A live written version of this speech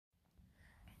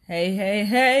Hey, hey,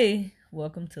 hey.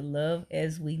 Welcome to Love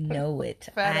as We Know It.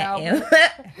 Fat I Albert.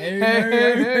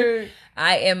 am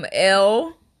I am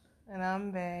L, And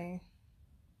I'm Bay.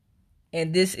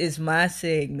 and this is my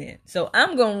segment. So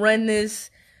I'm gonna run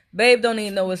this. Babe don't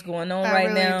even know what's going on right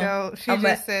really now. Don't. She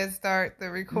just said start the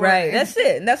recording. Right, that's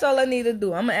it. That's all I need to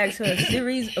do. I'm gonna ask her a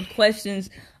series of questions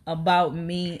about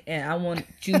me, and I want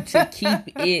you to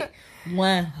keep it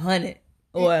 100.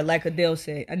 Or like Adele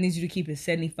said, I need you to keep it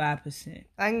 75%.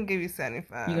 I can give you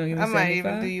 75. You gonna give me 75? I might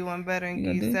even do you one better and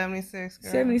give you 76,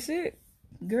 girl. 76?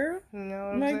 Girl? You know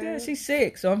what I'm like saying? That. She's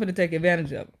sick, so I'm gonna take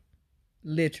advantage of it.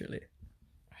 Literally.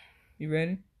 You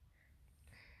ready?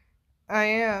 I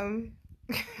am.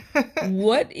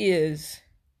 What is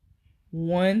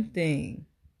one thing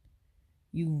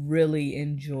you really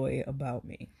enjoy about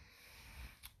me?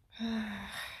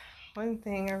 One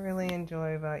thing I really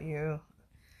enjoy about you.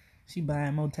 She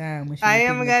buying more time when she. I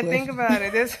am. I gotta think about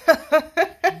it.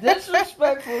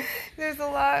 Disrespectful. There's a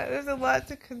lot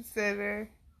to consider.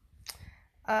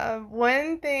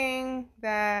 One thing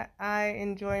that I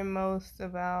enjoy most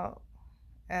about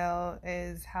Elle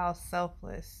is how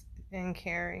selfless and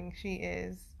caring she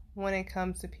is when it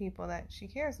comes to people that she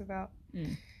cares about.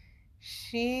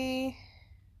 She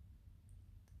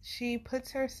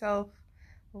puts herself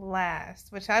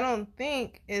last, which I don't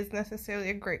think is necessarily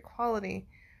a great quality,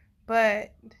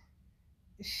 but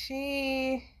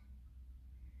she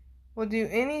will do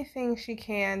anything she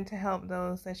can to help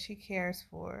those that she cares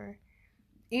for,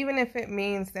 even if it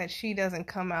means that she doesn't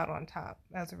come out on top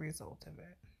as a result of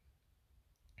it.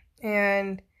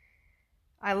 And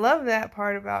I love that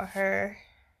part about her.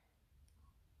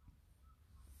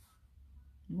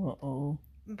 Uh-oh.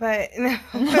 But no,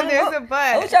 there's a but.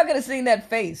 I wish y'all could have seen that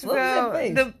face. What was that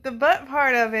face? The but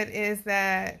part of it is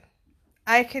that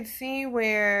I could see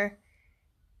where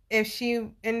if she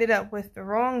ended up with the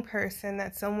wrong person,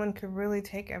 that someone could really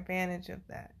take advantage of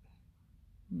that.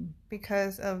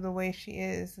 Because of the way she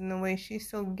is and the way she's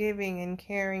so giving and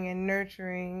caring and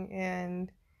nurturing,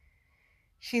 and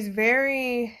she's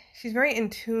very in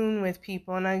tune with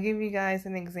people. And I'll give you guys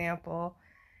an example.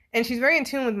 And she's very in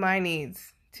tune with my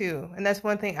needs too, and that's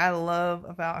one thing I love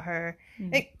about her.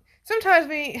 Sometimes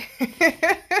we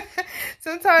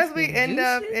end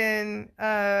up in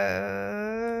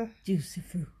juicy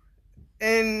fruit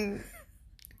and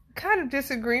kind of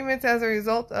disagreements as a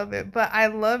result of it, but I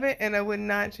love it and I would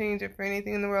not change it for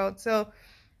anything in the world. So,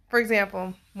 for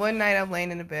example, one night I'm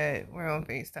laying in the bed, we're on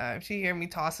FaceTime. She hear me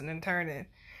tossing and turning,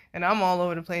 and I'm all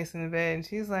over the place in the bed, and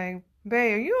she's like,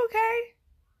 "Babe, are you okay?"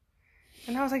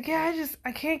 And I was like, "Yeah,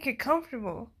 I can't get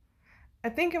comfortable. I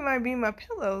think it might be my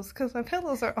pillows, because my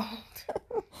pillows are old."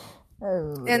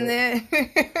 And then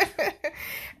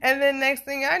and then next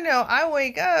thing I know, I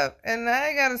wake up and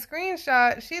I got a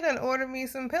screenshot. She done ordered me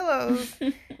some pillows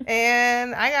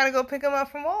and I gotta go pick them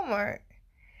up from Walmart.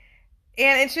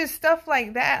 And it's just stuff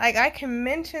like that. Like, I can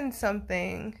mention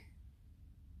something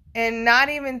and not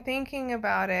even thinking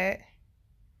about it,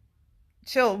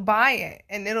 she'll buy it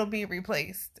and it'll be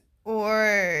replaced.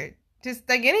 Or just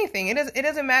like anything. It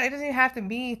doesn't matter. It doesn't even have to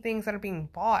be things that are being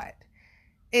bought.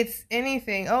 It's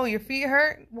anything. Oh, your feet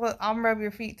hurt? Well, I'll rub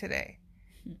your feet today.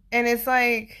 And it's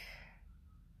like,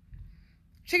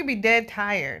 she could be dead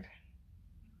tired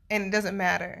and it doesn't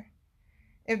matter.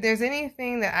 If there's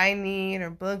anything that I need or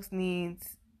Bugs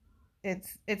needs,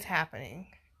 it's happening.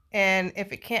 And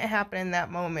if it can't happen in that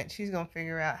moment, she's going to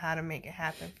figure out how to make it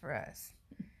happen for us.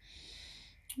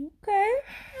 Okay.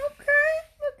 Look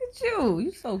at you.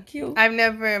 You're so cute. I've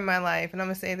never in my life, and I'm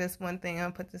going to say this one thing, I'm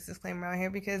going to put this disclaimer out here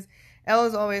because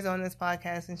Ella's always on this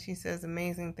podcast and she says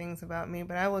amazing things about me,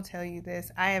 but I will tell you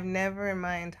this, I have never in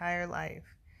my entire life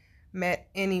met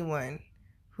anyone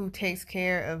who takes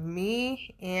care of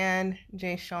me and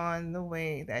Jay Sean the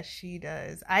way that she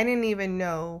does. I didn't even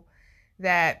know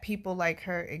that people like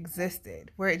her existed,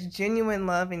 where it's genuine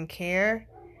love and care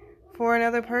for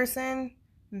another person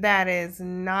that is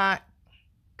not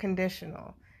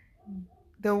conditional.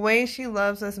 The way she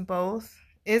loves us both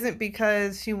isn't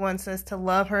because she wants us to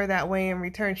love her that way in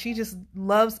return. She just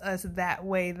loves us that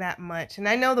way, that much. And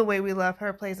I know the way we love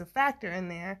her plays a factor in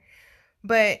there,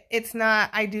 but it's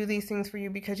not, I do these things for you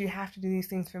because you have to do these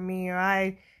things for me, or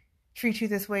I treat you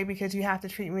this way because you have to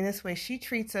treat me this way. She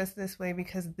treats us this way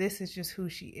because this is just who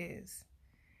she is.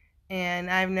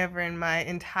 And I've never in my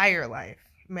entire life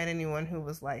met anyone who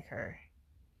was like her.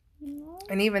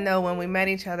 And even though when we met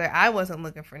each other, I wasn't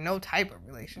looking for no type of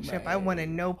relationship. Right. I wanted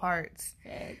no parts.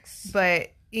 Thanks.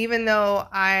 But even though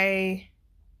I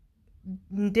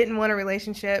didn't want a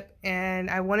relationship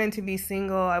and I wanted to be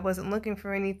single, I wasn't looking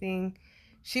for anything,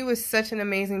 she was such an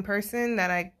amazing person that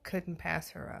I couldn't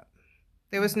pass her up.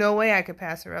 There was no way I could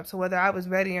pass her up. So whether I was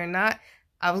ready or not,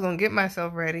 I was gonna get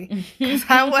myself ready because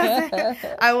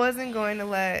I wasn't going to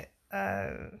let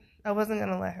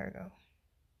her go.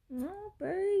 Oh,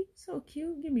 babe, so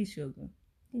cute. Give me sugar.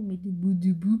 Give me the boo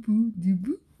doo boo boo doo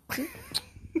boo.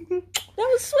 That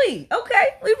was sweet. Okay,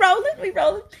 we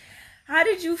rolling. How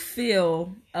did you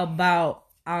feel about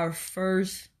our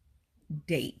first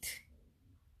date?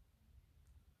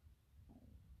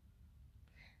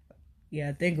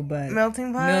 Yeah, think about it.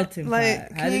 Melting pot.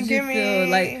 How did you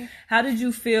feel? How did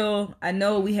you feel? I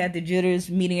know we had the jitters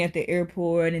meeting at the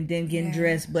airport and then getting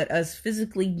dressed, but us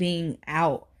physically being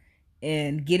out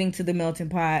and getting to the melting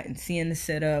pot and seeing the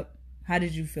setup, how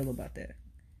did you feel about that?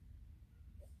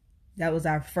 That was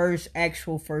our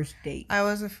actual first date. I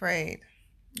was afraid.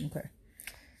 Okay.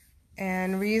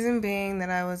 And reason being that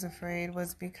I was afraid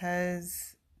was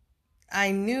because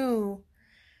I knew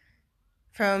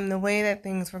from the way that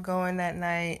things were going that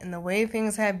night and the way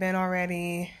things had been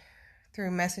already through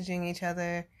messaging each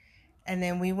other. And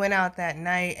then we went out that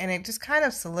night and it just kind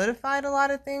of solidified a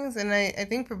lot of things. And I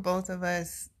think for both of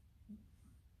us,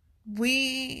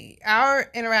 our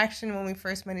interaction when we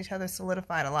first met each other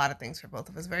solidified a lot of things for both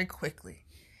of us very quickly.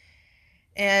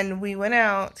 And we went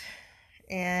out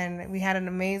and we had an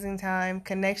amazing time.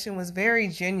 Connection was very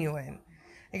genuine.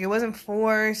 Like, it wasn't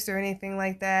forced or anything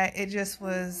like that. It just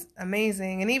was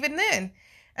amazing. And even then,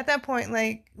 at that point,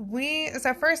 like, it's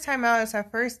our first time out. It's our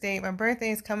first date. My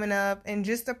birthday is coming up. And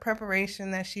just the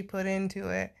preparation that she put into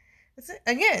it.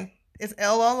 It's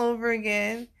Elle all over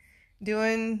again,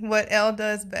 doing what Elle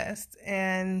does best.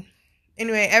 And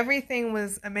anyway, everything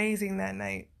was amazing that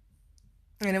night.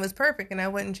 And it was perfect. And I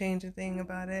wouldn't change a thing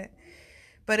about it.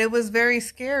 But it was very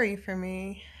scary for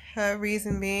me.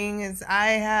 Reason being is I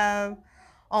have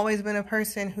always been a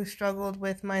person who struggled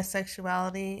with my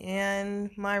sexuality and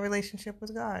my relationship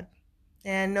with God.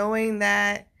 And knowing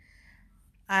that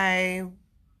I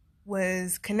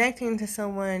was connecting to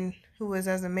someone who was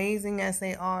as amazing as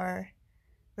they are,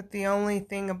 but the only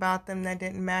thing about them that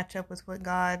didn't match up with what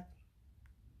God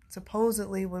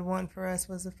supposedly would want for us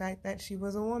was the fact that she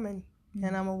was a woman. Mm-hmm.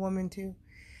 And I'm a woman too.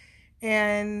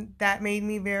 And that made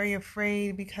me very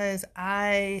afraid because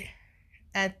I,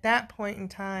 at that point in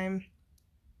time,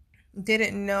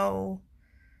 didn't know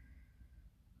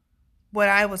what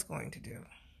I was going to do.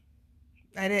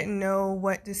 I didn't know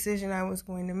what decision I was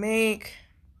going to make.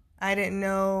 I didn't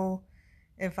know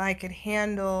if I could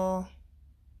handle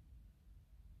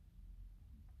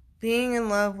being in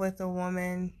love with a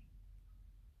woman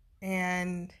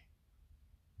and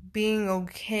being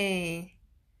okay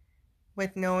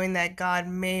with knowing that God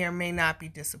may or may not be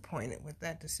disappointed with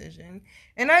that decision.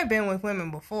 And I've been with women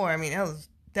before. I mean, that was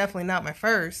definitely not my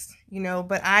first,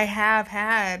 but I have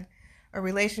had a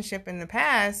relationship in the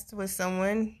past with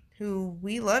someone who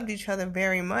we loved each other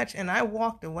very much, and I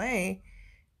walked away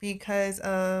because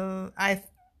I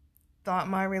thought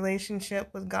my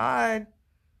relationship with God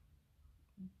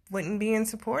wouldn't be in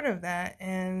support of that.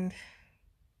 And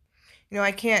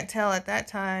I can't tell at that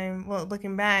time, well,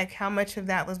 looking back, how much of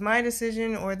that was my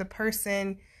decision or the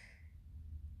person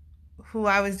who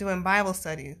I was doing Bible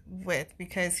study with,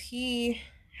 because he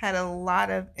had a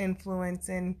lot of influence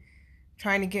in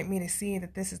trying to get me to see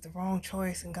that this is the wrong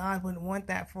choice and God wouldn't want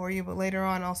that for you, but later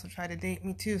on also tried to date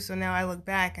me too. So now I look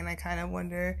back and I kind of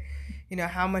wonder,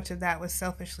 how much of that was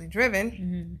selfishly driven.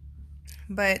 Mm-hmm.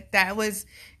 But that was,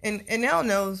 and Elle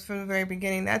knows from the very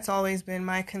beginning, that's always been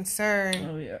my concern.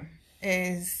 Oh, yeah.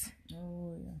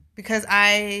 Because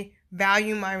I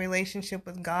value my relationship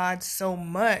with God so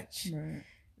much, right,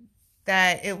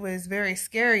 that it was very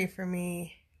scary for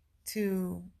me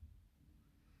to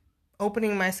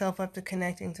opening myself up to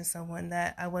connecting to someone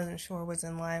that I wasn't sure was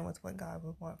in line with what God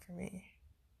would want for me.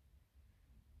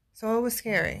 So it was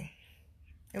scary.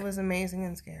 It was amazing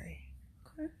and scary.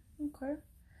 Okay.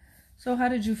 So how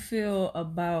did you feel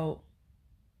about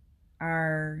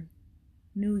our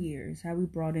New Year's? How we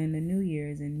brought in the New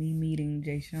Year's and me meeting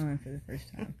Jay Sean for the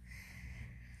first time?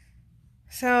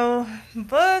 So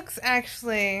books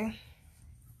actually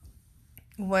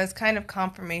was kind of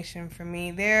confirmation for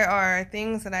me. There are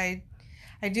things that I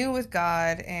do with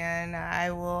God, and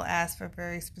I will ask for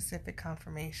very specific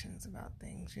confirmations about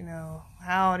things.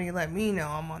 How do you let me know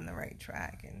I'm on the right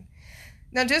track? And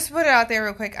now, just to put it out there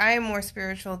real quick, I am more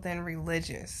spiritual than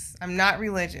religious. I'm not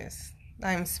religious.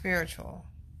 I'm spiritual.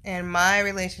 And my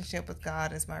relationship with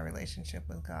God is my relationship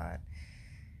with God.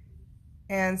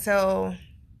 And so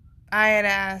I had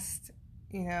asked,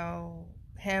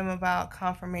 him about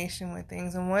confirmation with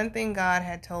things. And one thing God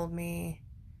had told me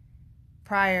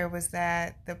prior was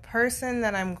that the person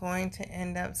that I'm going to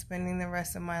end up spending the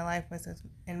rest of my life with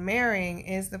and marrying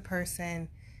is the person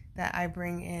that I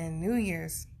bring in New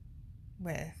Year's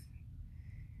with.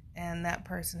 And that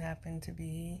person happened to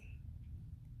be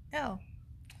Elle.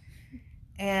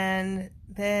 And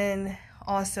then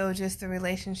also just the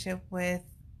relationship with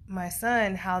my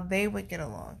son, how they would get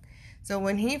along. So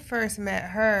when he first met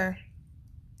her,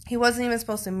 he wasn't even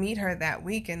supposed to meet her that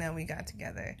weekend that we got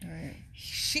together. Right.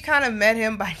 She kind of met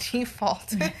him by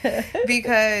default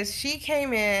because she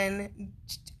came in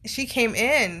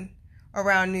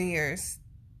around New Year's.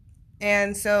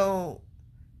 And so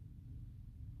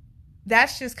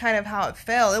that's just kind of how it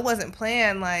fell. It wasn't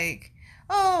planned like,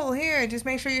 oh, here, just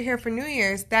make sure you're here for New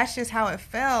Year's. That's just how it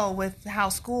fell with how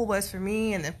school was for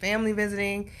me and the family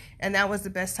visiting, and that was the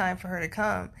best time for her to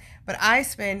come. But I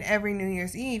spend every New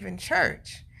Year's Eve in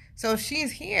church. So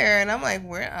she's here, and I'm like,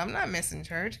 I'm not missing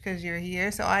church because you're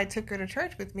here. So I took her to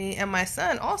church with me, and my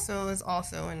son also is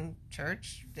also in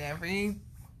church every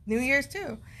New Year's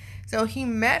too. So he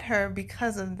met her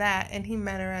because of that, and he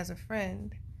met her as a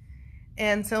friend.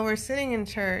 And so we're sitting in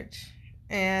church,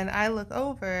 and I look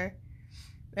over,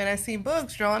 and I see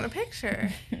Books drawing a picture.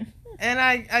 And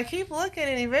I keep looking,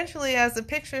 and eventually as the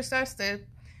picture starts to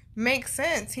make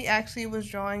sense, he actually was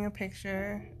drawing a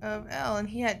picture of Elle, and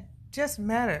he had just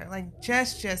met her, like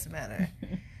just met her,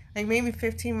 like maybe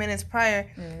 15 minutes prior.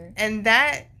 Mm-hmm. And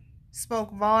that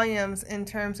spoke volumes in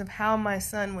terms of how my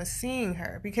son was seeing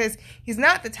her, because he's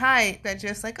not the type that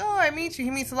just like, oh, I meet you.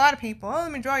 He meets a lot of people. Oh,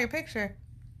 let me draw your picture.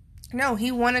 No, he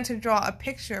wanted to draw a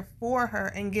picture for her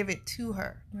and give it to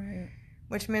her. Right.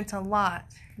 Which meant a lot.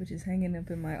 Which is hanging up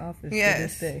in my office yes. to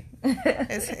this day.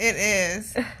 It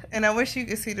is. And I wish you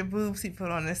could see the boobs he put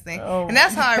on this thing. Oh. And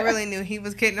that's how I really knew he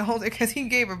was getting older, because he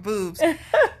gave her boobs.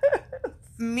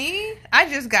 Me, I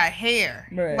just got hair.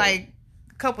 Right. Like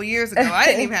a couple years ago. I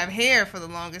didn't even have hair for the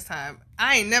longest time.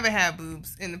 I ain't never had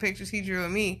boobs in the pictures he drew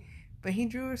of me. But he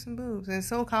drew her some boobs. And it's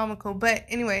so comical. But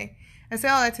anyway, I say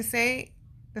all that to say,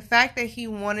 the fact that he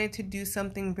wanted to do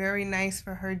something very nice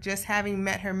for her, just having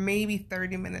met her maybe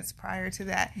 30 minutes prior to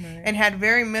that, right, and had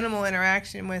very minimal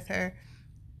interaction with her,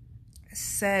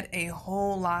 said a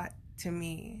whole lot to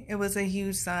me. It was a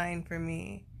huge sign for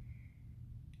me.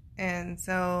 And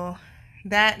so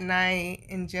that night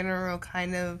in general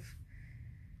kind of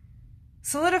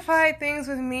solidified things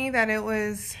with me, that it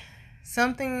was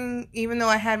something, even though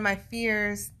I had my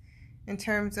fears in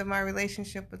terms of my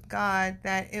relationship with God,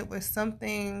 that it was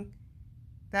something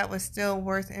that was still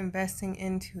worth investing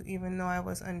into, even though I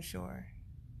was unsure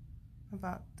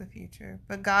about the future.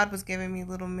 But God was giving me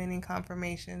little mini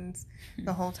confirmations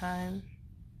the whole time.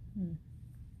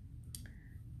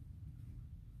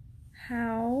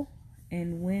 How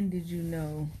and when did you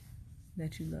know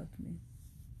that you loved me?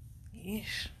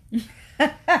 Yeesh.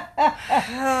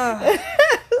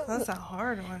 That's a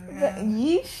hard one, man.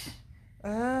 Yeesh.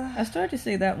 I started to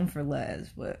say that one for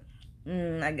last, but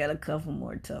I got a couple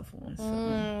more tough ones.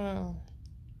 So.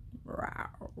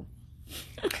 Wow.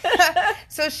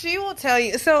 So she will tell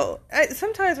you. So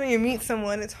sometimes when you meet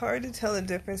someone, it's hard to tell the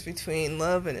difference between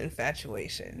love and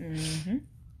infatuation. Mm-hmm.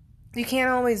 You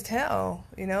can't always tell,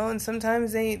 and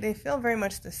sometimes they feel very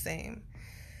much the same.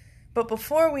 But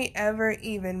before we ever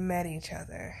even met each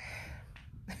other,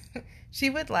 she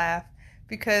would laugh.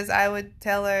 Because I would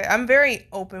tell her, I'm very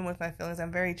open with my feelings.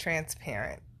 I'm very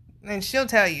transparent. And she'll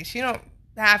tell you. She don't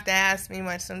have to ask me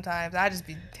much sometimes. I just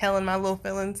be telling my little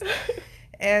feelings.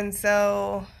 And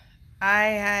so I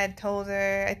had told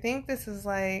her, I think this is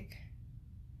like,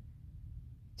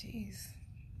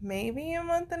 maybe a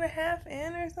month and a half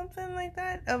in or something like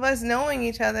that, of us knowing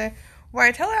each other, where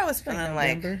I told her I was feeling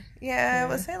like, I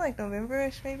would say like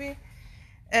November-ish maybe.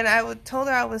 And I told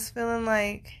her I was feeling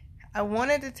like, I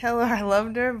wanted to tell her I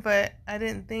loved her, but I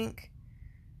didn't think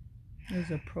it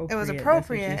was appropriate. It was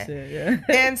appropriate. That's what you said,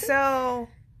 yeah. And so,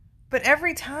 but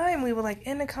every time we would like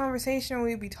in a conversation,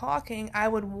 we'd be talking, I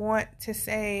would want to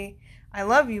say I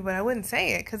love you, but I wouldn't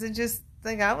say it because it just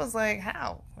like I was like,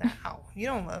 how? You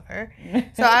don't love her.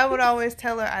 So I would always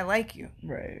tell her I like you.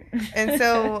 Right. And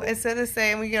so instead of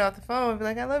saying we get off the phone, I'd be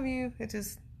like I love you. It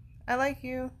just I like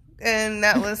you, and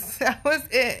that was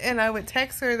it. And I would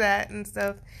text her that and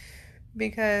stuff,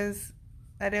 because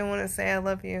I didn't want to say I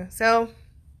love you. So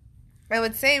I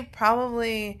would say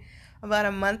probably about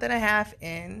a month and a half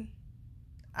in,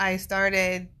 I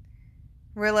started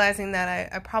realizing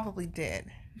that I probably did.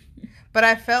 But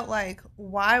I felt like,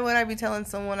 why would I be telling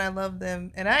someone I love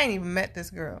them? And I ain't even met this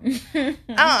girl.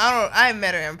 I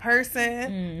met her in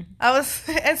person.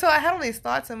 And so I had all these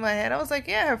thoughts in my head. I was like,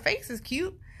 yeah, her face is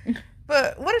cute.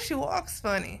 But what if she walks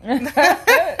funny?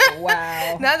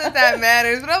 Wow. Not that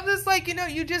matters, but I'm just like,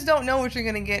 you just don't know what you're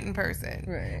going to get in person.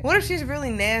 Right. What if she's really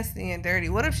nasty and dirty?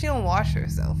 What if she don't wash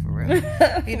herself for real?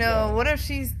 What if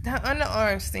she's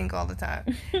underarms stink all the time?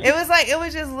 It was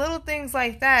just little things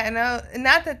like that. And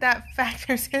not that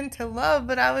factors into love,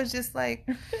 but I was just like,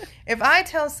 if I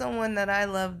tell someone that I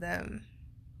love them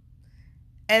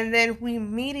and then we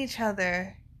meet each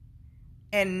other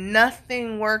and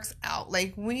nothing works out,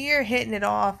 like we're hitting it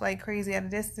off like crazy at a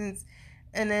distance,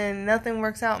 and then nothing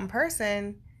works out in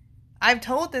person, I've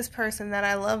told this person that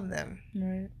I love them.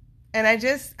 Right. And I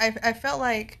felt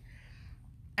like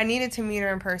I needed to meet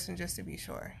her in person just to be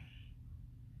sure.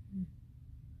 Okay.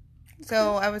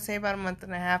 So I would say about a month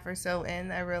and a half or so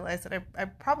in, I realized that I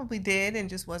probably did and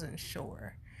just wasn't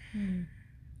sure.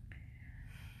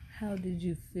 How did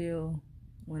you feel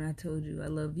when I told you I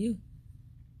love you?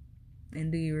 And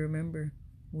do you remember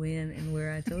when and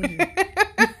where I told you?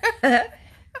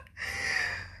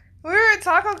 We were at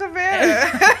Taco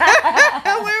Cabana.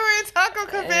 We were at Taco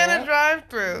Cabana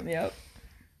drive-thru. Yep.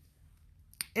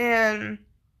 And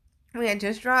we had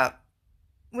dropped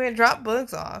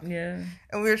Bugs off. Yeah.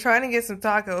 And we were trying to get some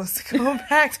tacos to go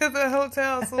back to the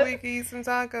hotel so we could eat some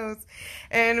tacos.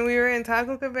 And we were in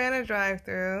Taco Cabana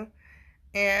drive-thru.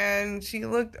 And she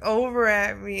looked over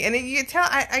at me. And you could tell,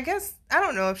 I guess, I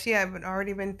don't know if she had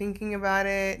already been thinking about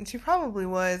it. And she probably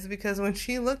was, because when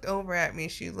she looked over at me,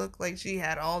 she looked like she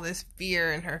had all this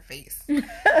fear in her face. Fear.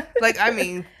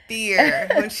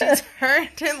 When she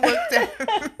turned and looked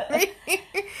at me.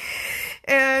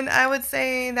 And I would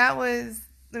say that was,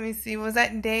 let me see, was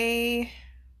that day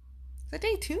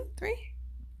 2, 3?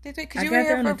 I got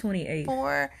there on the 28th.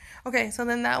 4. Okay, so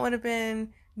then that would have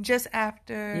been just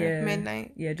after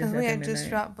midnight. Yeah, just after midnight. Because we had just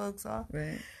dropped Bugs off.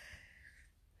 Right.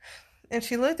 And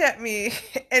she looked at me,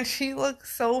 and she looked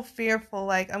so fearful,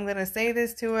 like, I'm going to say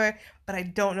this to her, but I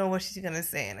don't know what she's going to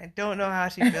say, and I don't know how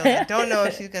she feels. I don't know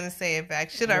if she's going to say it back.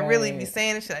 Should I really be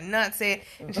saying it? Should I not say it?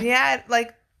 And she had,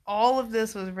 all of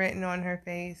this was written on her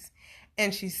face,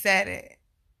 and she said it.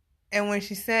 And when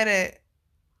she said it,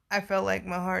 I felt like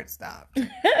my heart stopped.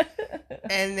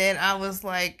 And then I was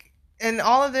like, and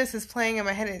all of this is playing in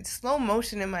my head. It's slow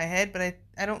motion in my head, but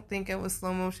I don't think it was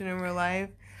slow motion in real life.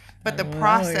 But the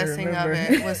processing of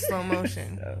it was slow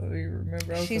motion.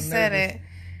 She said it,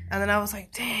 and then I was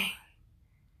like, dang,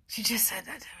 she just said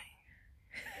that to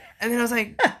me. And then I was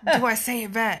like, do I say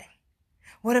it back?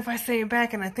 What if I say it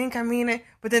back and I think I mean it,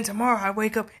 but then tomorrow I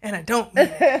wake up and I don't mean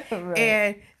it? Right.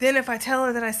 And then if I tell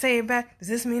her that I say it back, does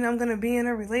this mean I'm going to be in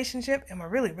a relationship? Am I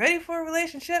really ready for a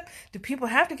relationship? Do people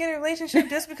have to get in a relationship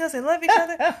just because they love each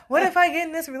other? What if I get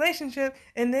in this relationship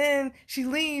and then she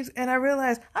leaves and I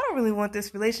realize I don't really want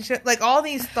this relationship? Like, all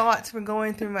these thoughts were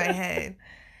going through my head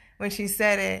when she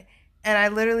said it. And I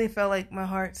literally felt like my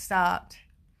heart stopped.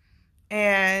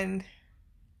 And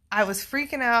I was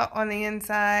freaking out on the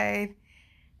inside.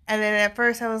 And then at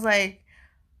first I was like,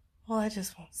 well, I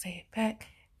just won't say it back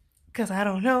because I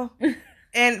don't know.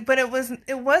 But it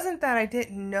wasn't that I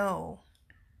didn't know.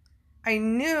 I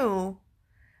knew,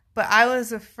 but I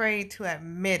was afraid to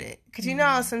admit it. Because you know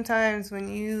how sometimes when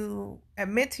you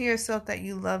admit to yourself that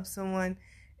you love someone,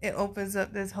 it opens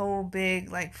up this whole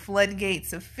big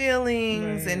floodgates of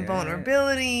feelings and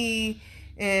vulnerability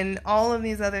and all of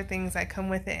these other things that come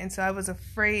with it. And so I was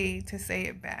afraid to say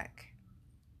it back.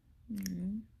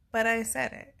 Mm-hmm. But I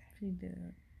said it. She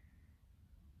did.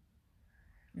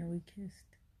 And we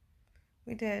kissed.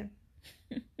 We did.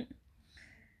 Okay.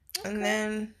 And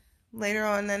then later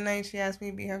on that night, she asked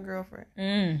me to be her girlfriend.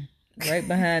 Right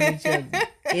behind each other.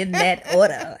 In that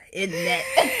order. And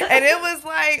it was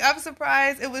like, I'm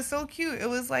surprised. It was so cute. It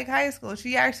was like high school.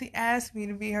 She actually asked me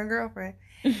to be her girlfriend.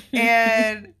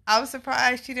 And I was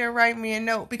surprised she didn't write me a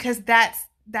note, because that's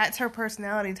her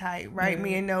personality type. Write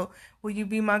me a note. Will you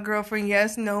be my girlfriend?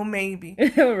 Yes, no, maybe.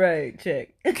 Right,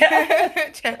 check.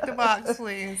 Check the box,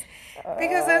 please.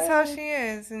 Because that's how she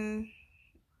is. And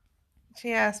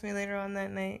she asked me later on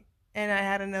that night, and I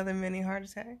had another mini heart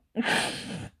attack.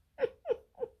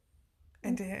 I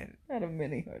did. Had a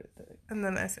mini heart attack. And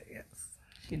then I said yes.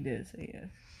 She did say yes.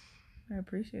 I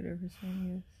appreciate her for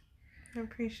saying yes. I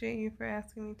appreciate you for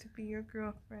asking me to be your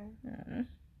girlfriend.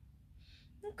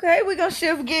 Okay, we're going to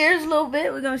shift gears a little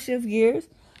bit.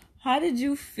 How did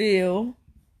you feel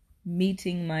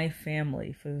meeting my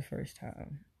family for the first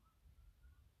time?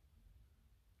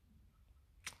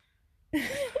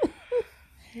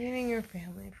 Meeting your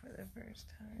family for the first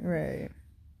time. Right.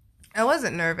 I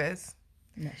wasn't nervous.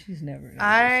 No, she's never nervous.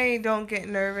 I don't get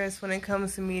nervous when it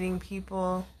comes to meeting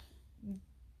people,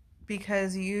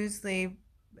 because usually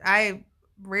I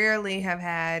rarely have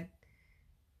had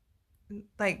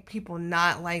like people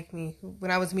not like me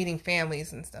when I was meeting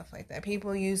families and stuff like that.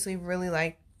 People usually really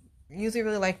like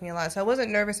me a lot. So I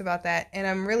wasn't nervous about that. And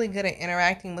I'm really good at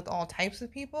interacting with all types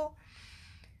of people.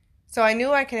 So I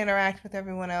knew I could interact with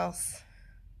everyone else.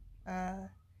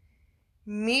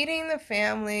 Meeting the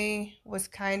family was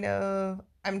kind of,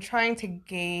 I'm trying to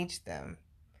gauge them.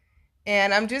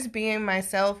 And I'm just being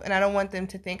myself, and I don't want them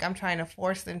to think I'm trying to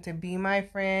force them to be my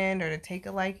friend or to take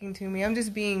a liking to me. I'm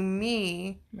just being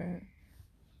me. Right.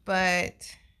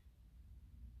 But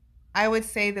I would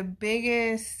say the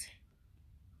biggest,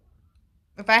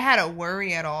 if I had a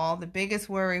worry at all, the biggest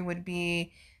worry would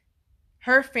be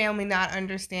her family not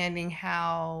understanding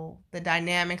how the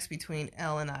dynamics between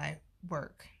Elle and I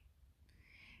work.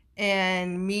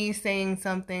 And me saying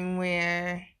something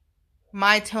where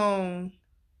my tone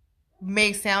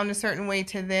may sound a certain way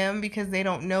to them because they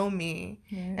don't know me.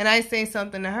 Right. And I say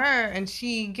something to her and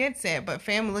she gets it, but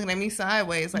family looking at me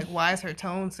sideways like, why does her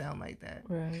tone sound like that?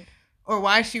 Right. Or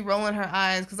why is she rolling her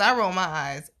eyes? Because I roll my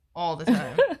eyes all the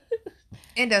time.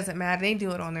 It doesn't matter. They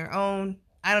do it on their own.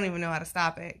 I don't even know how to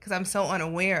stop it because I'm so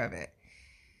unaware of it.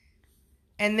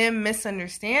 And then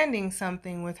misunderstanding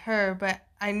something with her, but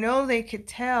I know they could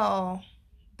tell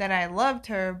that I loved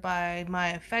her by my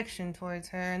affection towards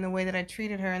her and the way that I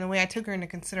treated her and the way I took her into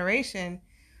consideration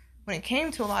when it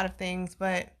came to a lot of things.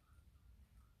 But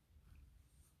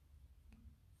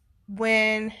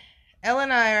when Elle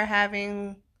and I are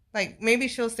having, like, maybe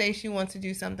she'll say she wants to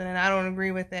do something and I don't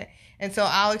agree with it. And so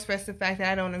I'll express the fact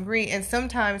that I don't agree. And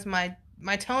sometimes my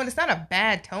tone, it's not a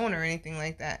bad tone or anything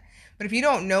like that. But if you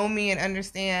don't know me and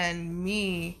understand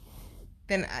me,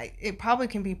 then it probably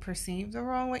can be perceived the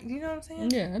wrong way. Do you know what I'm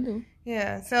saying? Yeah, I do.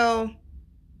 Yeah, so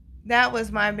that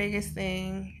was my biggest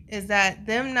thing, is that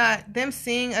them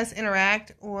seeing us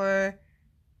interact or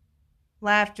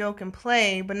laugh, joke, and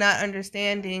play, but not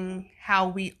understanding how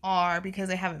we are because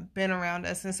they haven't been around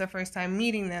us since their first time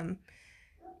meeting them.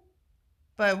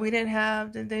 But we did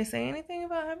they say anything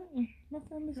about having? My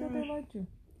family said they liked you.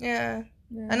 Yeah.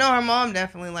 I know her mom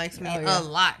definitely likes me a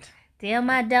lot. Tell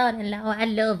my daughter-in-law I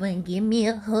love her and give me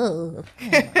a hug. Oh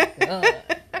my God.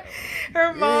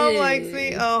 Her mom likes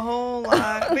me a whole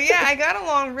lot. But yeah, I got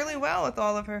along really well with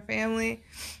all of her family.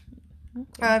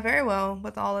 Okay. Very well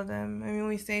with all of them. I mean,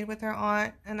 we stayed with her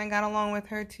aunt, and I got along with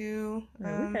her too.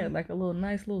 Yeah, we had like a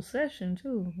nice little session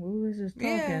too. We was just talking.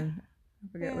 Yeah.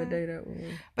 I forgot what day that was.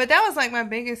 But that was like my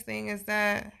biggest thing, is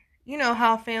that, you know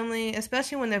how family,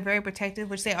 especially when they're very protective,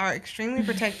 which they are extremely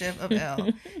protective of Elle.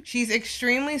 She's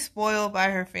extremely spoiled by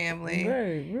her family.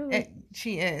 Right, really?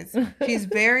 She is. She's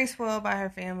very spoiled by her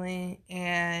family,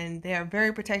 and they are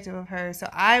very protective of her. So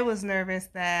I was nervous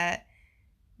that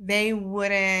they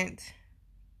wouldn't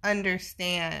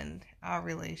understand our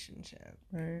relationship,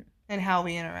 right, and how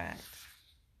we interact.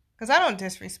 Because I don't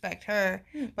disrespect her,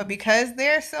 but because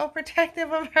they're so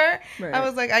protective of her, right, I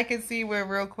was like, I could see where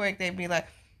real quick they'd be like,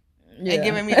 and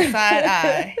giving me the side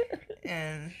eye.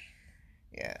 And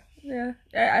yeah,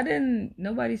 I didn't,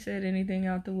 nobody said anything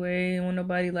out the way. When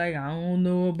nobody like, I don't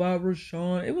know about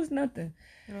Rashawn. It was nothing.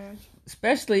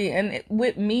 Especially, and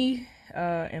with me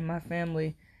and my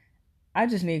family, I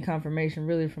just need confirmation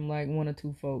really from like one or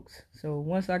two folks. So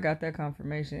once I got that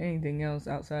confirmation, anything else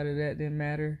outside of that didn't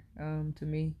matter to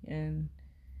me. And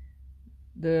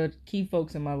the key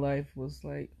folks in my life was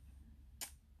like,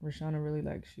 Rashana really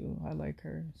likes you. I like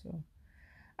her. So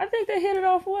I think they hit it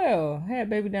off well. Had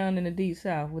baby down in the deep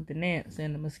south with the gnats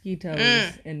and the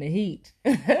mosquitoes and the heat.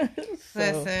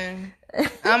 Listen,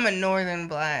 I'm a northern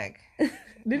black.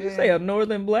 Did you say a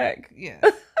northern black? Yes.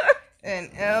 And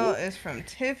Elle is from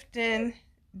Tifton,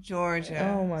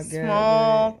 Georgia. Oh my God.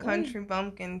 Small country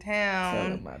bumpkin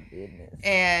town. Oh my goodness.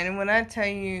 And when I tell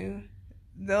you,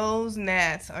 those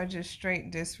gnats are just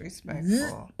straight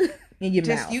disrespectful. In your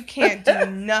mouth. You can't do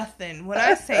nothing. When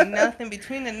I say nothing,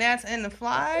 between the gnats and the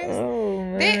flies,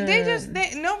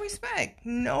 they no respect.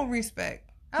 No respect.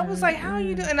 I was like, how are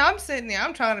you doing? And I'm sitting there,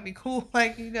 I'm trying to be cool,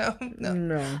 like, you know.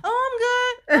 No. Oh,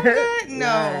 I'm good. No.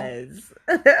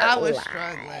 I was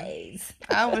struggling.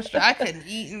 I couldn't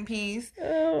eat in peace.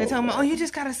 They're talking about, you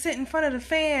just got to sit in front of the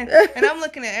fan. And I'm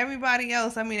looking at everybody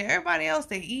else. I mean, everybody else,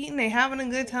 they eating, they having a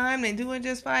good time, they doing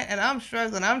just fine. And I'm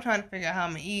struggling. I'm trying to figure out how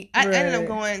I'm going to eat. I ended up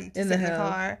going to sit in the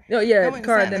car. Oh, yeah, the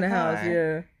car in the house,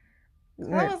 yeah.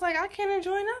 So I was like, I can't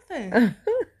enjoy nothing.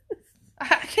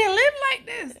 I can't live like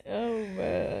this. Oh,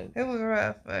 man. It was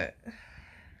rough, but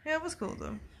yeah, it was cool,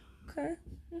 though.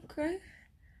 Okay.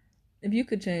 If you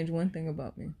could change one thing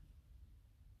about me,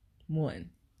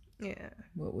 yeah,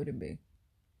 what would it be?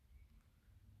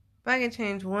 If I could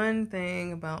change one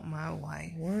thing about my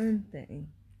wife. One thing.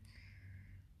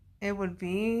 It would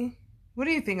be What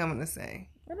do you think I'm going to say?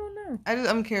 I don't know.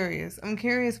 I'm curious. I'm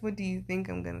curious, what do you think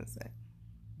I'm going to say?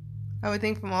 I would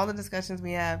think from all the discussions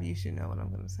we have, you should know what I'm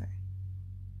going to say.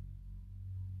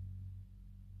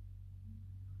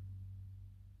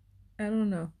 I don't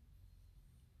know.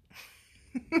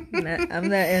 I'm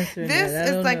not answering this that.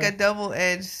 This is like a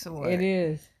double-edged sword. It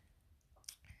is.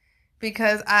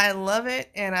 Because I love it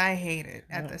and I hate it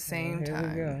at the same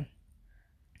time. Here we go.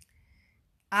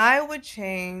 I would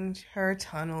change her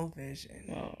tunnel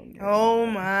vision. Oh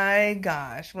my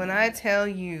gosh. When I tell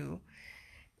you,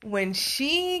 when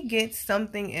she gets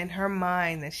something in her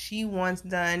mind that she wants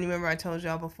done, remember I told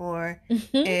y'all before,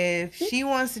 if she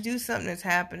wants to do something that's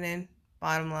happening,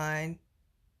 bottom line,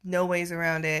 no ways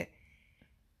around it.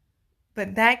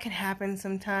 But that can happen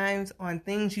sometimes on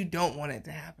things you don't want it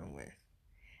to happen with.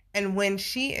 And when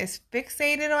she is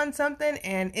fixated on something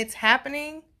and it's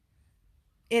happening,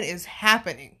 it is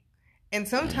happening. And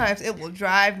sometimes it will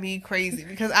drive me crazy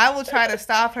because I will try to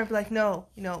stop her and be like, no,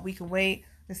 we can wait.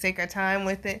 Let's take our time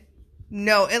with it.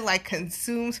 No, it like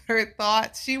consumes her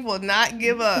thoughts. She will not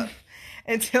give up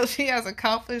until she has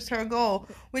accomplished her goal.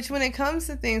 Which when it comes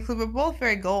to things, because we're both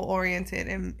very goal-oriented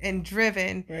and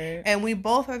driven, right. And we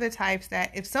both are the types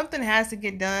that if something has to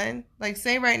get done, like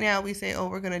say right now we say, oh,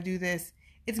 we're going to do this.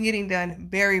 It's getting done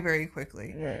very, very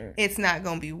quickly. Right. It's not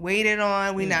going to be waited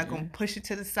on. We're not going to push it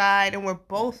to the side. And we're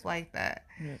both like that.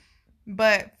 Yeah.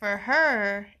 But for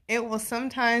her, it will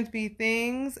sometimes be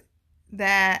things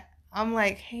that I'm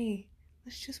like, hey,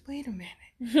 let's just wait a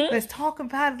minute. Let's talk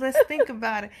about it. Let's think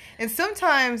about it. And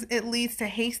sometimes it leads to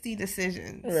hasty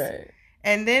decisions. Right.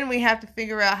 And then we have to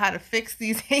figure out how to fix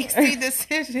these hasty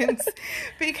decisions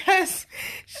because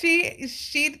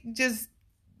she just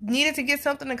needed to get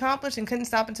something accomplished and couldn't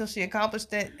stop until she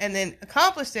accomplished it, and then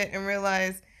accomplished it and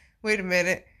realized, wait a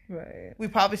minute, right, we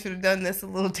probably should have done this a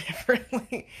little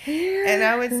differently. And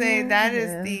I would say that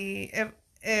is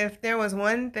if there was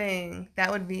one thing, that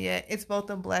would be it. It's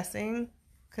both a blessing,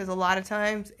 because a lot of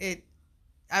times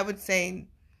I would say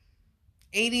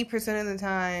 80% of the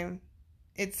time,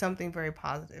 it's something very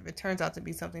positive. It turns out to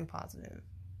be something positive.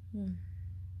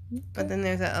 But then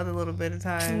there's that other little bit of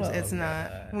times it's not.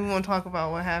 We won't talk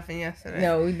about what happened yesterday.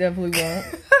 No, we definitely won't.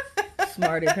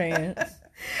 Smarty pants.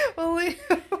 We'll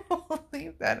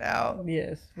leave that out.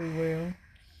 Yes, we will.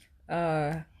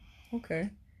 Okay.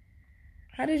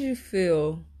 How did you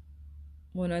feel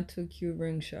when I took you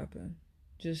ring shopping?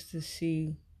 Just to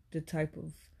see the type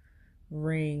of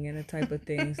ring and the type of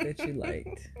things that you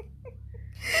liked.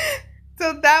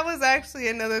 So that was actually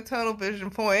another tunnel vision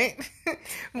point.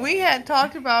 We had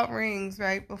talked about rings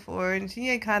right before, and she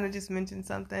had kind of just mentioned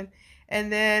something.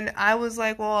 And then I was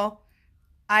like, well,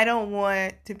 I don't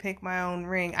want to pick my own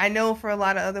ring. I know for a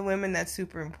lot of other women that's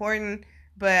super important,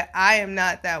 but I am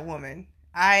not that woman.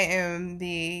 I'm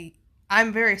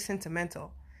very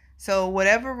sentimental. So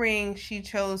whatever ring she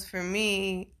chose for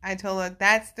me, I told her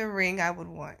that's the ring I would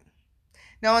want.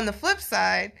 Now on the flip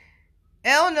side,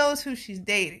 Elle knows who she's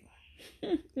dating.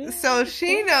 So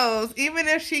she knows, even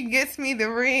if she gets me the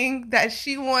ring that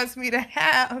she wants me to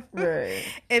have, right,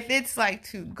 if it's like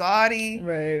too gaudy,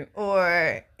 right,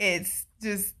 or it's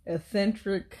just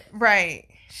eccentric, right,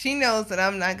 she knows that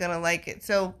I'm not gonna like it.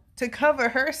 So to cover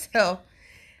herself,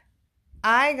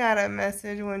 I got a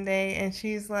message one day and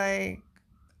she's like,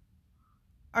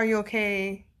 are you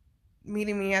okay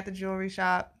meeting me at the jewelry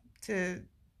shop to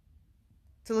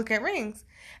look at rings?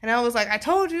 And I was like, I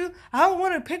told you I don't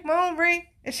want to pick my own ring.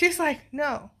 And she's like,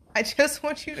 no, I just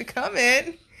want you to come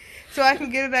in so I can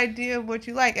get an idea of what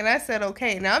you like. And I said,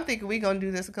 okay. Now I'm thinking we're going to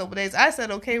do this a couple days. I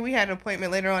said, okay, we had an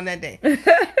appointment later on that day.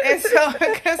 And so,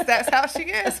 because that's how she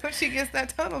is when she gets that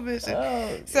tunnel vision.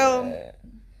 Oh, so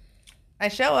I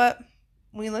show up.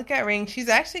 We look at rings. She's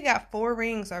actually got 4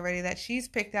 rings already that she's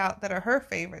picked out that are her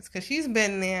favorites, because she's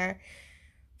been there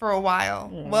for a while,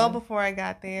 well before I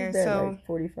got there. So like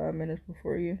 45 minutes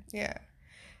before you. Yeah.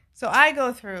 So I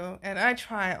go through and I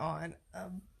try on a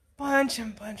bunch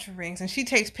of rings, and she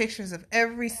takes pictures of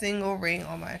every single ring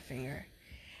on my finger.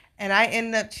 And I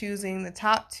ended up choosing the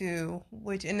top 2,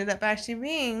 which ended up actually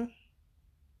being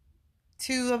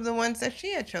 2 of the ones that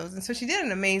she had chosen. So she did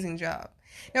an amazing job.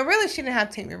 Now, really, she didn't have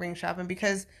to take me ring shopping,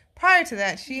 because prior to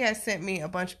that, she had sent me a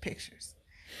bunch of pictures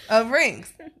of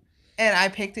rings. And I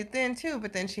picked it then, too.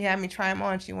 But then she had me try them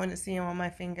on. She wanted to see them on my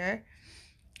finger.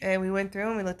 And we went through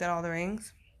and we looked at all the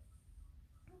rings.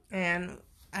 And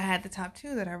I had the top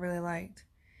 2 that I really liked.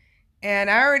 And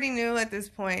I already knew at this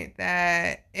point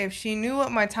that if she knew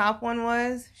what my top one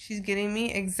was, she's getting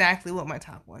me exactly what my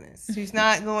top one is. She's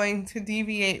not going to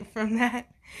deviate from that,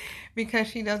 because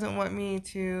she doesn't want me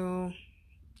to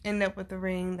end up with a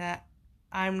ring that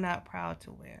I'm not proud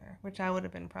to wear, which I would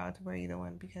have been proud to wear either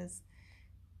one because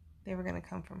they were going to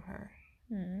come from her.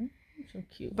 So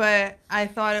cute. But I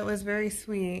thought it was very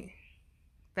sweet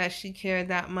that she cared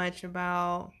that much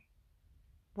about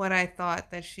what I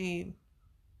thought, that she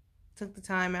took the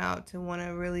time out to want to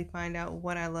really find out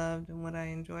what I loved and what I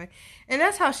enjoy. And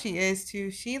that's how she is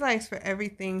too. She likes for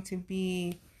everything to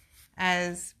be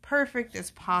as perfect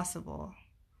as possible.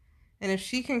 And if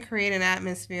she can create an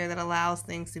atmosphere that allows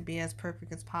things to be as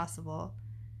perfect as possible,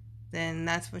 then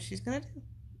that's what she's going to do.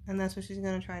 And that's what she's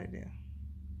going to try to do.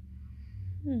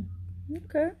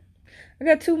 Okay. I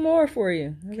got two more for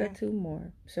you. I got two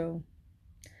more. So,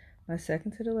 my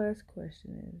second to the last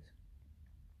question is,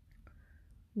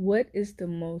 what is the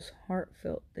most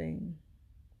heartfelt thing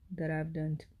that I've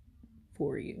done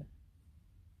for you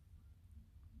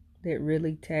that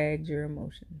really tagged your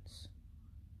emotions?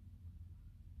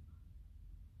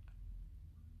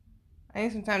 I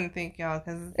need some time to think, y'all,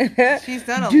 because she's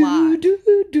done a lot.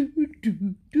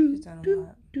 She's done a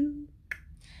lot.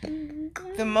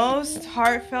 The most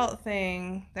heartfelt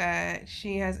thing that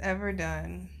she has ever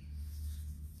done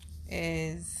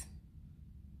is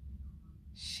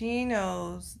she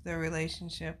knows the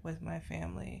relationship with my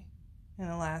family in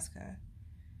Alaska,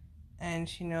 and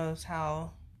she knows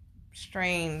how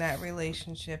strained that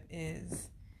relationship is.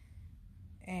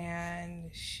 And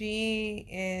she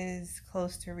is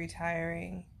close to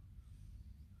retiring,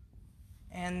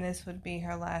 and this would be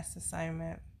her last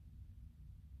assignment.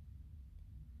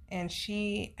 And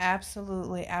she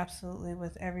absolutely,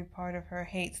 with every part of her,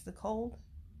 hates the cold.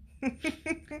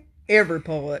 Every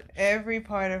part. Every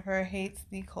part of her hates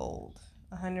the cold,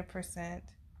 100%.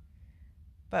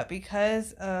 But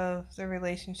because of the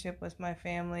relationship with my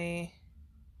family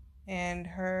and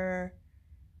her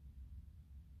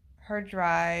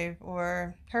drive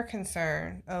or her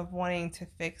concern of wanting to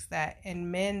fix that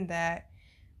and mend that,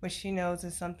 which she knows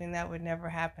is something that would never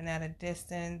happen at a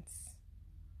distance,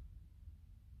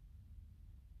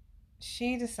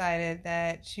 she decided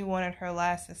that she wanted her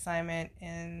last assignment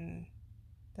in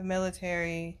the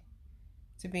military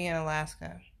to be in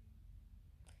Alaska,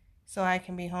 so I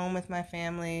can be home with my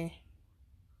family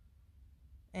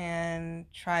and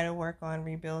try to work on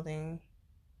rebuilding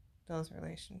those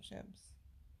relationships.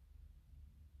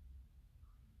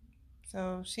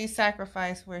 So she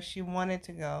sacrificed where she wanted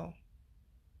to go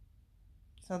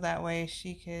so that way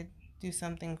she could do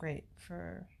something great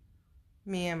for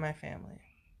me and my family.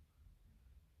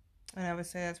 And I would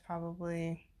say that's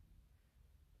probably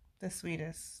the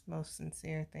sweetest, most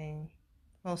sincere thing,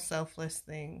 most selfless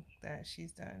thing that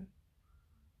she's done.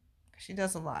 She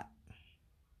does a lot.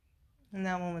 And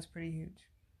that one was pretty huge.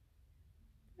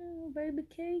 Oh, baby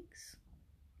cakes.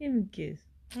 Give me a kiss.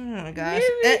 Oh my gosh.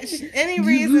 Any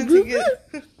reason to get...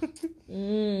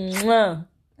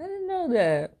 I didn't know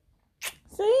that.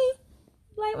 See?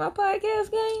 Like my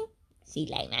podcast game? She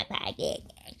like my podcast game.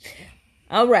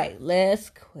 All right,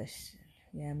 last question.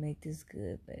 Yeah, make this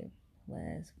good, babe.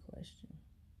 Last question.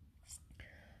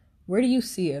 Where do you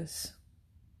see us?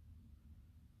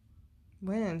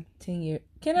 When? 10 years.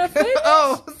 Can I finish?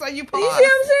 Oh, so you paused. You see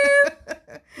what I'm saying?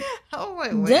 I was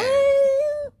like, when?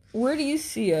 Damn. Where do you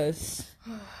see us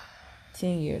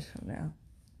 10 years from now?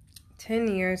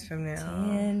 10 years from now.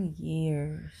 10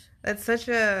 years. That's such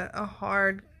a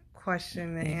hard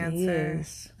question to answer.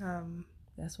 Is.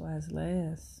 That's why it's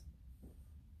last.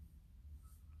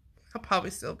 I'll probably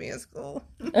still be in school.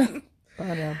 I'll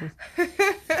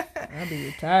be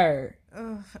retired.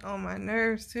 On my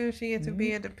nerves too. She get to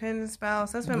be a dependent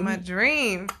spouse. That's been my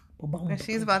dream. And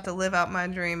she's about to live out my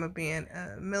dream of being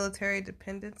a military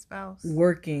dependent spouse.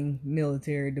 Working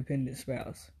military dependent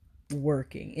spouse.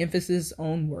 Working. Emphasis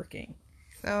on working.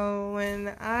 So when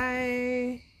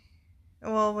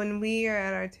we are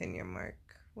at our 10-year mark,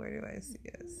 where do I see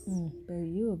us? Baby,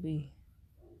 you will be.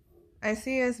 I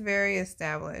see us very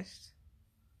established.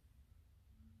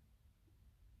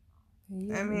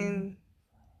 I mean,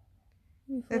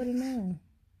 you're 49.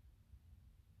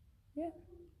 Yeah.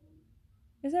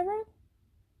 Is that wrong?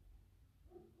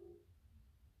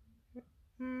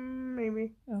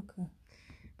 Maybe. Okay.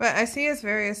 But I see us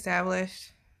very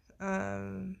established.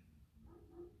 I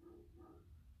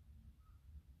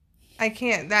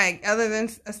can't, like, other than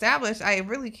established, I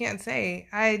really can't say.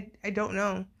 I don't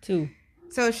know. 2.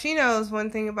 So she knows one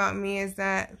thing about me is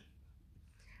that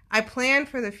I plan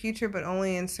for the future, but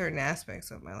only in certain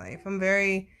aspects of my life. I'm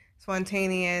very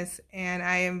spontaneous, and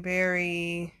I am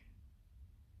very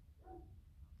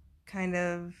kind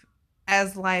of,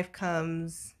 as life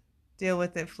comes, deal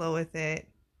with it, flow with it,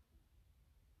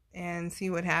 and see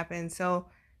what happens. So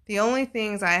the only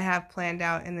things I have planned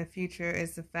out in the future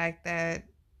is the fact that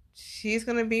she's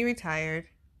going to be retired.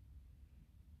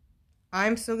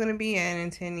 I'm still going to be in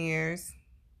 10 years.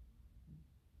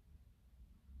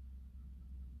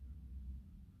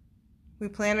 We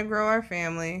plan to grow our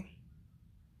family.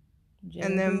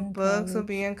 And then Bugs will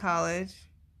be in college.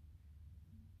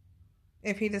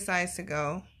 If he decides to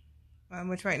go.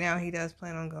 Which right now he does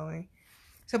plan on going.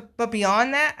 So, but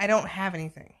beyond that, I don't have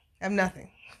anything. I have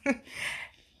nothing.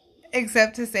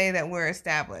 Except to say that we're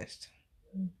established.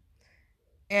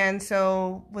 And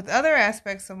so with other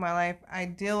aspects of my life, I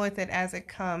deal with it as it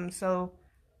comes. So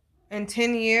in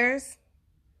 10 years,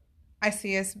 I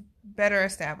see us better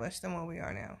established than what we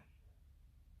are now.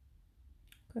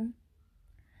 Okay.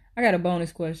 I got a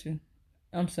bonus question.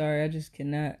 I'm sorry,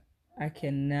 I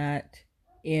cannot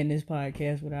end this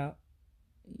podcast without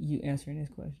you answering this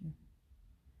question.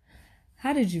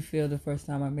 How did you feel the first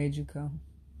time I made you come?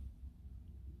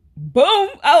 Boom!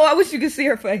 Oh, I wish you could see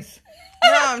her face.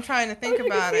 No, I'm trying to think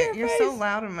about it. You're so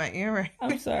loud in my ear right now.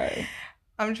 I'm sorry.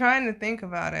 I'm trying to think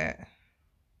about it.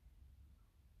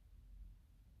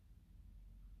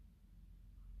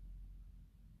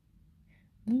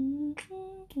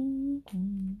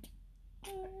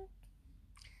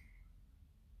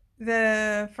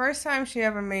 The first time she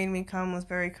ever made me come was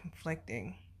very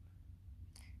conflicting.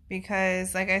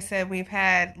 Because, like I said, we've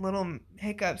had little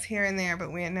hiccups here and there,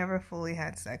 but we had never fully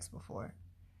had sex before.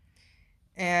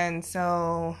 And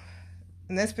so,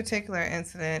 in this particular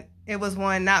incident, it was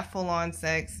one not full-on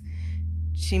sex.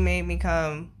 She made me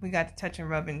come. We got to touch and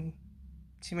rub, and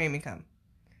she made me come.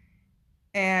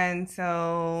 And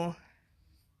so,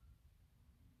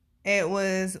 it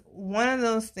was one of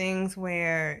those things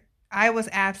where I was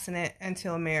abstinent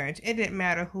until marriage. It didn't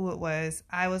matter who it was.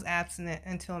 I was abstinent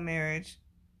until marriage.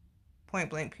 Point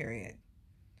blank, period.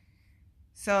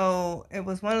 So it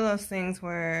was one of those things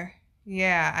where,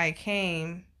 yeah, I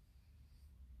came,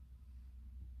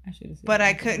 but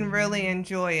I couldn't really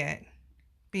enjoy it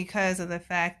because of the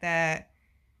fact that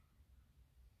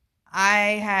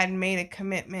I had made a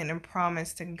commitment and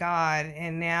promise to God,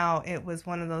 and now it was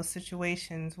one of those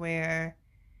situations where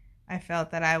I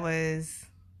felt that I was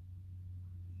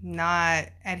not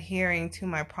adhering to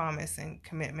my promise and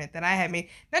commitment that I had made,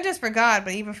 not just for God,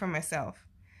 but even for myself.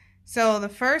 So the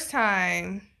first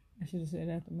time, I should have said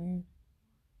after marriage.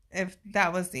 If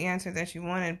that was the answer that you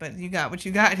wanted, but you got what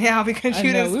you got now because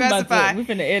you didn't specify. We're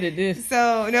finna edit this.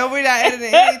 So no, we're not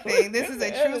editing anything. This is a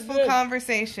truthful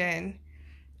conversation.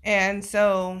 And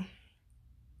so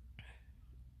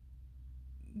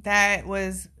that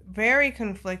was very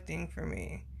conflicting for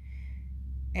me.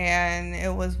 And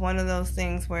it was one of those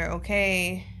things where,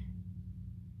 okay,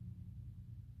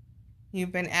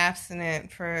 you've been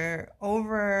abstinent for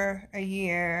over a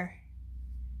year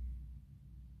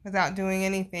without doing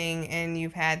anything, and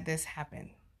you've had this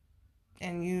happen.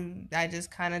 And I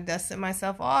just kind of dusted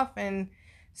myself off and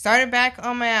started back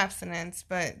on my abstinence.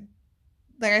 But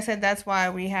like I said, that's why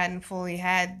we hadn't fully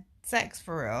had sex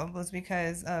for real, was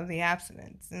because of the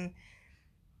abstinence. And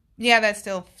yeah, that's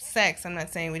still sex. I'm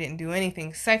not saying we didn't do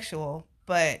anything sexual,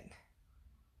 but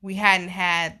we hadn't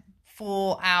had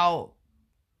full out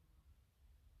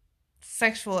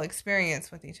sexual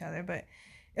experience with each other. But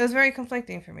it was very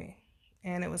conflicting for me,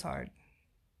 and it was hard.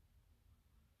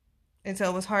 And so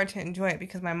it was hard to enjoy it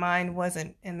because my mind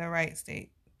wasn't in the right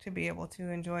state to be able to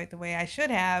enjoy it the way I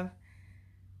should have,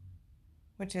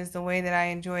 which is the way that I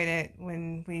enjoyed it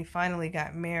when we finally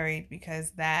got married,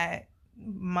 because that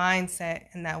mindset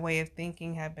and that way of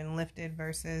thinking had been lifted,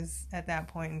 versus at that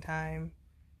point in time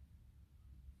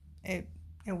it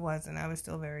wasn't. I was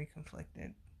still very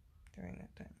conflicted during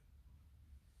that time.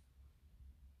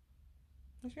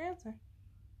 What's your answer?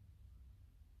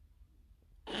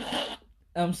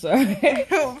 I'm sorry. Sorry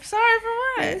for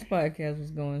what? This podcast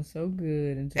was going so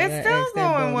good until it's still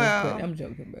going well. I'm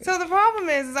joking, babe. So the problem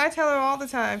is I tell her all the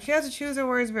time, she has to choose her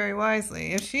words very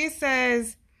wisely. If she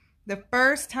says the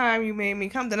first time you made me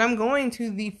come, then I'm going to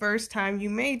the first time you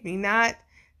made me, not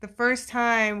the first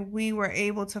time we were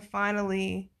able to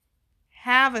finally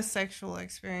have a sexual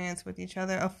experience with each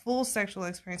other, a full sexual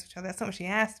experience with each other. That's something she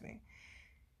asked me.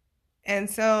 And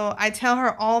so I tell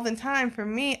her all the time, for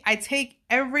me, I take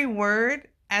every word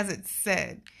as it's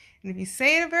said. And if you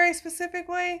say it a very specific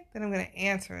way, then I'm going to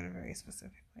answer it a very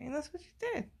specific way. And that's what you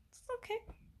did. It's okay.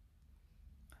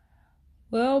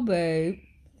 Well, babe,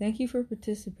 thank you for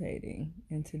participating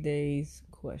in today's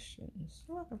questions.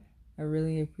 You're welcome. I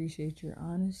really appreciate your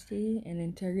honesty and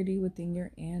integrity within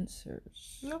your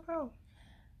answers. No problem.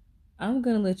 I'm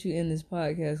going to let you end this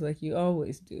podcast like you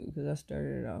always do, because I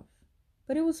started it off.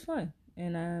 But it was fun,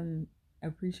 and I'm I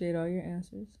appreciate all your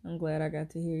answers. I'm glad I got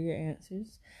to hear your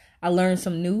answers. I learned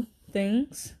some new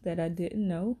things that I didn't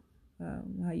know,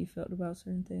 how you felt about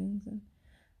certain things. And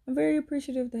I'm very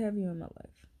appreciative to have you in my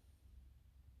life.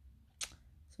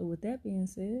 So with that being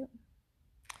said,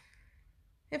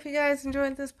 if you guys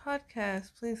enjoyed this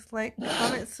podcast, please like,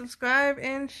 comment, subscribe,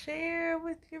 and share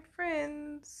with your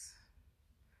friends.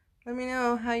 Let me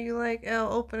know how you like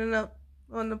Elle opening up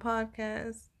on the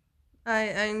podcast. I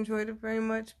enjoyed it very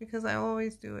much because I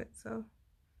always do it. So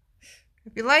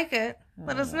if you like it,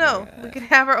 let us know. God. We could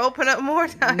have her open up more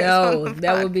times. No,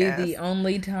 that would be the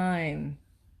only time.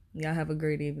 Y'all have a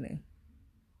great evening.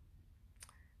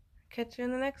 Catch you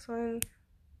in the next one.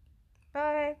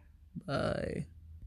 Bye. Bye.